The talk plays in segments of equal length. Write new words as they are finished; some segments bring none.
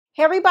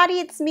Hey everybody,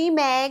 it's me,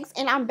 Megs,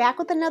 and I'm back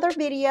with another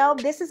video.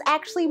 This is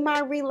actually my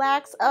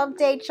relax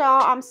update,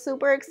 y'all. I'm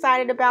super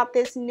excited about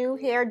this new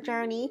hair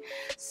journey.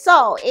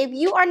 So, if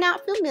you are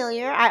not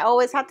familiar, I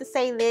always have to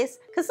say this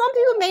because some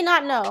people may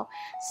not know.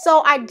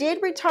 So, I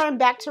did return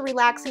back to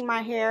relaxing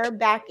my hair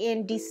back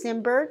in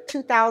December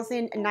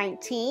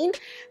 2019.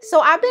 So,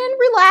 I've been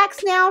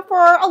relaxed now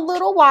for a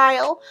little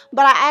while,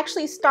 but I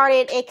actually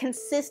started a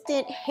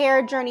consistent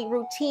hair journey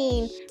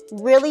routine,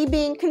 really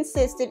being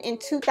consistent in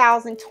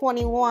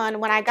 2021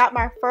 when I got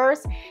my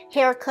first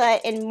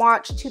haircut in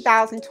March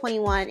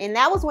 2021, and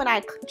that was when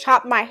I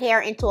chopped my hair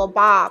into a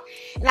bob.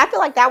 And I feel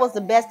like that was the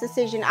best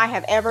decision I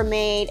have ever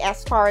made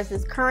as far as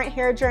this current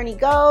hair journey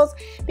goes,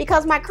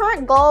 because my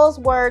current goals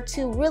were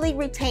to really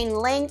retain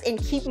length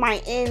and keep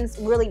my ends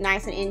really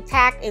nice and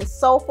intact, and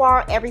so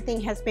far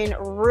everything has been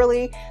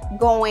really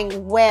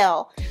going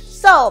well.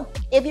 So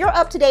if you're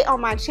up to date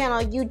on my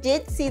channel, you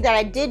did see that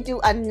I did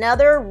do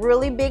another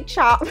really big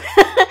chop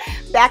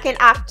back in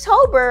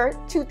October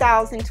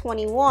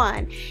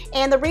 2021.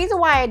 And the reason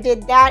why I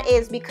did that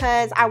is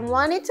because I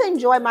wanted to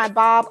enjoy my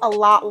bob a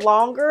lot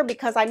longer,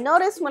 because I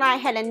noticed when I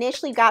had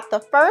initially got the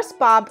first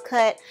bob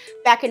cut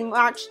back in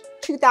March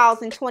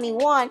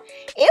 2021,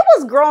 it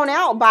was grown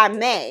out by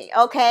May.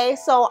 Okay,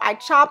 so I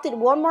chopped it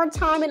one more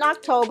time in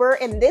October,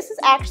 and this is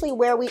actually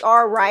where we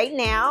are right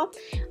now.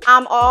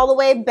 I'm all the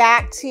way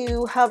back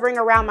to hovering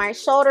around my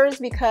shoulders,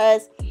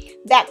 because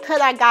that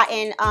cut I got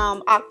in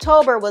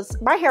October was,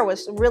 my hair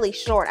was really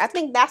short. I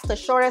think that's the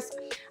shortest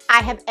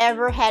I have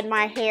ever had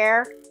my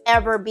hair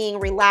ever being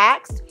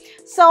relaxed.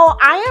 So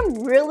I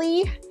am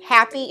really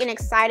happy and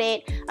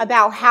excited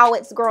about how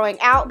it's growing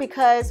out,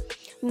 because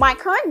my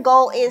current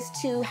goal is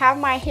to have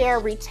my hair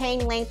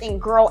retain length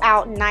and grow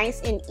out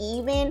nice and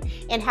even,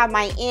 and have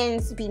my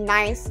ends be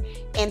nice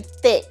and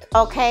thick,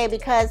 okay?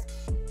 Because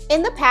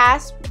in the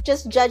past,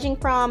 just judging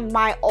from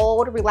my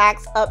old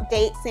relax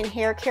updates and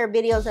hair care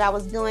videos that I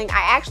was doing,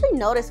 I actually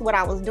noticed what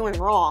I was doing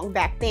wrong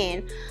back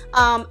then.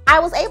 I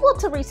was able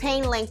to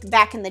retain length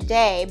back in the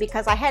day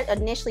because I had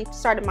initially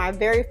started my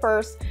very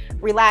first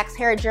relaxed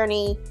hair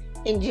journey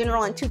in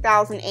general in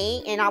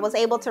 2008, and I was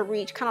able to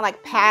reach kind of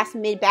like past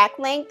mid-back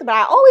length, but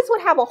I always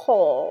would have a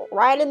hole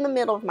right in the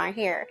middle of my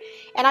hair.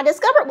 And I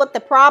discovered what the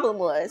problem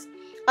was.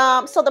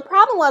 So the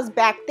problem was,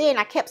 back then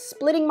I kept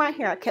splitting my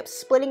hair. I kept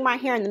splitting my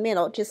hair in the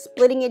middle, just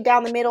splitting it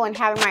down the middle and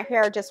having my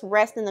hair just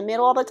rest in the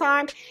middle all the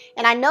time.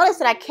 And I noticed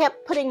that I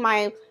kept putting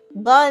my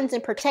buns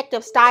and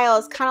protective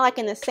styles kind of like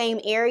in the same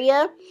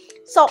area.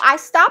 So I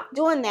stopped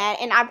doing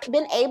that, and I've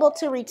been able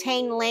to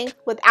retain length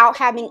without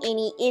having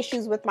any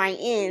issues with my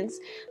ends.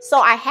 So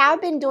I have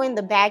been doing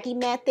the baggy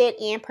method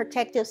and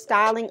protective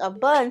styling of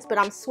buns, but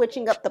I'm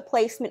switching up the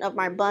placement of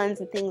my buns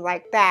and things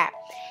like that.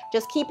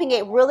 Just keeping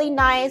it really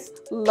nice,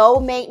 low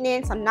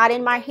maintenance. I'm not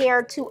in my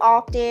hair too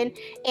often.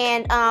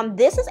 And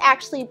this is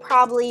actually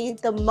probably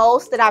the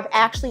most that I've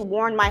actually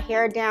worn my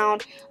hair down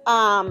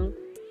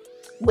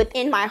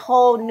within my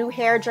whole new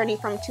hair journey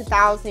from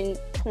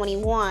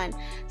 2021.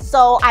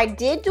 So I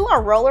did do a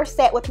roller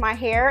set with my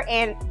hair,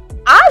 and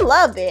I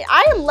love it.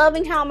 I am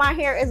loving how my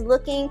hair is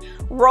looking.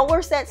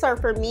 Roller sets are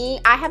for me.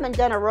 I haven't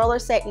done a roller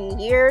set in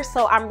years,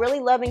 so I'm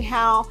really loving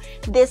how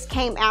this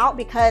came out,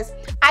 because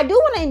I do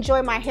want to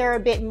enjoy my hair a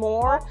bit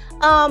more.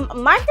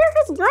 My hair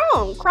has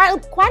grown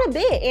quite a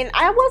bit, and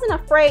I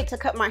wasn't afraid to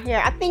cut my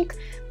hair. I think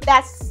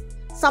that's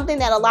something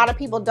that a lot of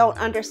people don't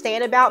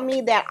understand about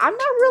me, that I'm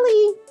not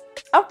really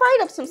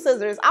afraid of some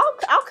scissors.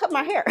 I'll cut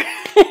my hair.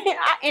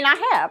 and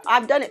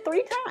I've done it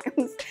 3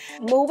 times.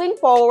 Moving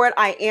forward,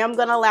 I am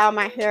gonna allow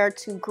my hair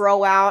to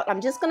grow out. I'm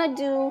just gonna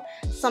do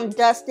some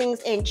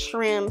dustings and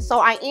trim. So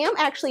I am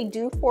actually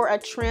due for a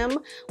trim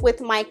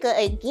with Micah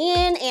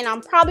again, and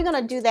I'm probably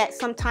gonna do that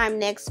sometime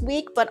next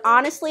week. But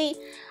honestly,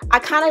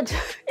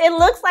 it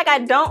looks like I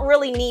don't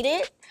really need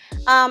it.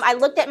 I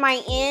looked at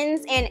my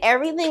ends, and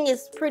everything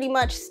is pretty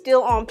much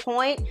still on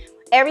point.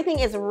 Everything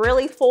is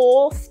really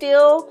full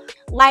still.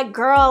 Like,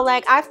 girl,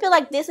 like, I feel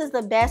like this is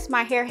the best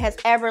my hair has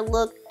ever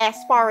looked as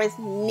far as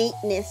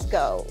neatness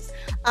goes.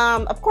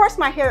 Of course,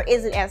 my hair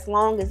isn't as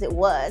long as it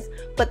was,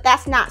 but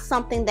that's not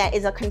something that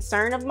is a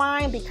concern of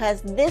mine,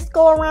 because this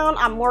go around,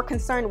 I'm more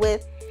concerned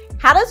with,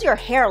 how does your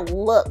hair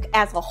look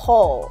as a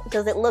whole?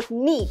 Does it look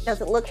neat?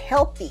 Does it look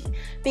healthy?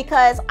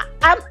 Because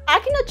I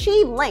can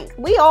achieve length.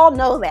 We all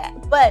know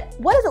that. But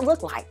what does it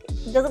look like?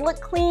 Does it look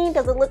clean?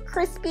 Does it look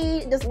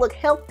crispy? Does it look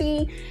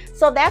healthy?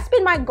 So that's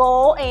been my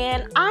goal,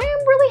 and I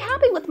am really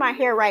happy with my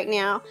hair right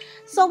now.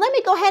 So let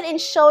me go ahead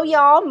and show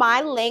y'all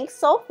my length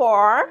so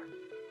far.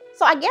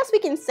 So I guess we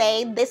can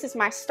say this is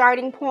my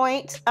starting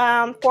point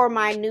for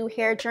my new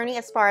hair journey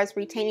as far as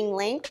retaining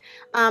length.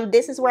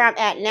 This is where I'm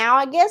at now,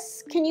 I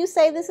guess. Can you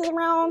say this is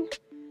around?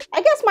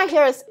 I guess my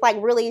hair is like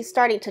really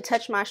starting to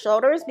touch my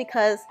shoulders,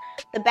 because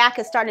the back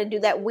is starting to do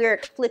that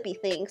weird flippy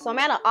thing. So I'm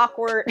at an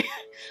awkward,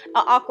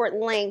 awkward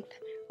length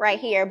right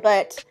here.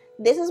 But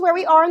this is where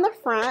we are in the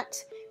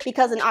front,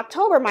 because in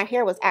October my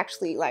hair was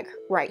actually like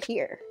right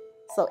here.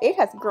 So it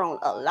has grown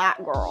a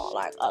lot, girl,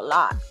 like a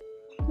lot.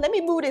 Let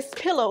me move this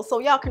pillow so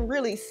y'all can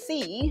really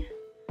see.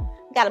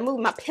 Gotta move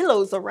my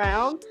pillows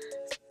around.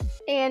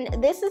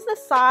 And this is the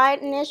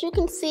side, and as you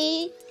can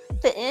see,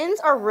 the ends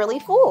are really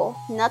full.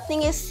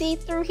 Nothing is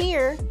see-through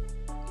here.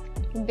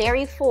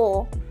 Very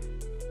full.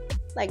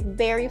 Like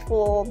very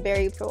full,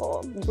 very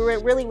full.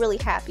 Really, really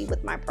happy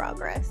with my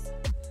progress.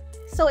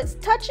 So it's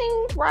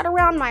touching right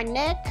around my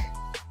neck.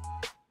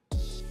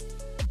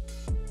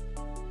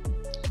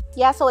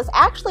 Yeah, so it's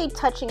actually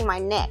touching my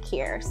neck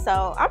here.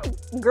 So I'm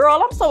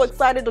so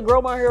excited to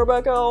grow my hair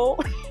back out.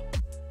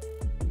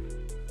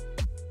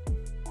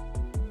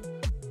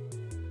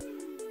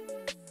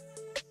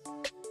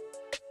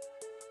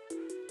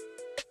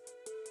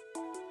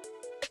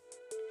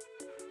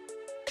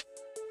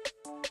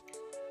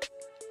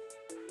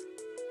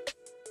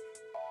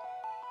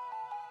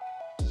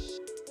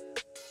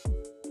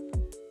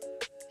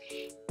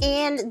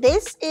 And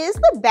this is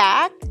the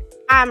back.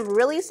 I'm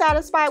really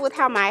satisfied with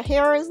how my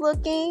hair is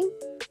looking.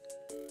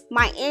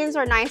 My ends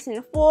are nice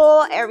and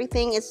full.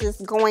 Everything is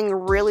just going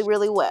really,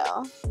 really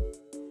well.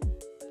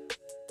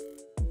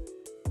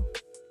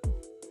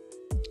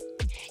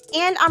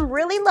 And I'm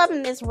really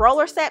loving this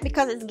roller set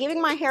because it's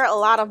giving my hair a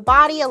lot of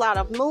body, a lot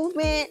of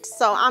movement.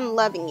 So I'm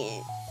loving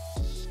it.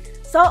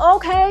 So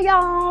okay,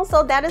 y'all,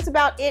 so that is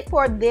about it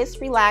for this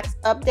relax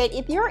update.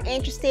 If you're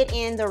interested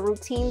in the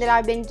routine that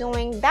I've been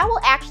doing, that will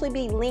actually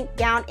be linked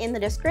down in the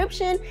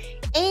description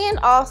and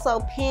also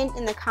pinned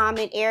in the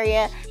comment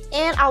area.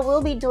 And I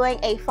will be doing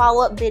a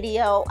follow-up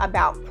video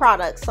about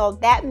products, so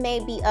that may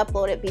be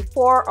uploaded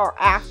before or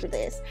after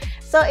this.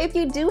 So if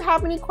you do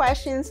have any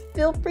questions,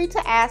 feel free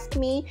to ask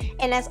me.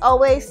 And as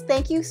always,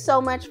 thank you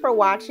so much for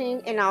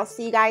watching, and I'll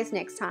see you guys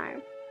next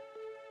time.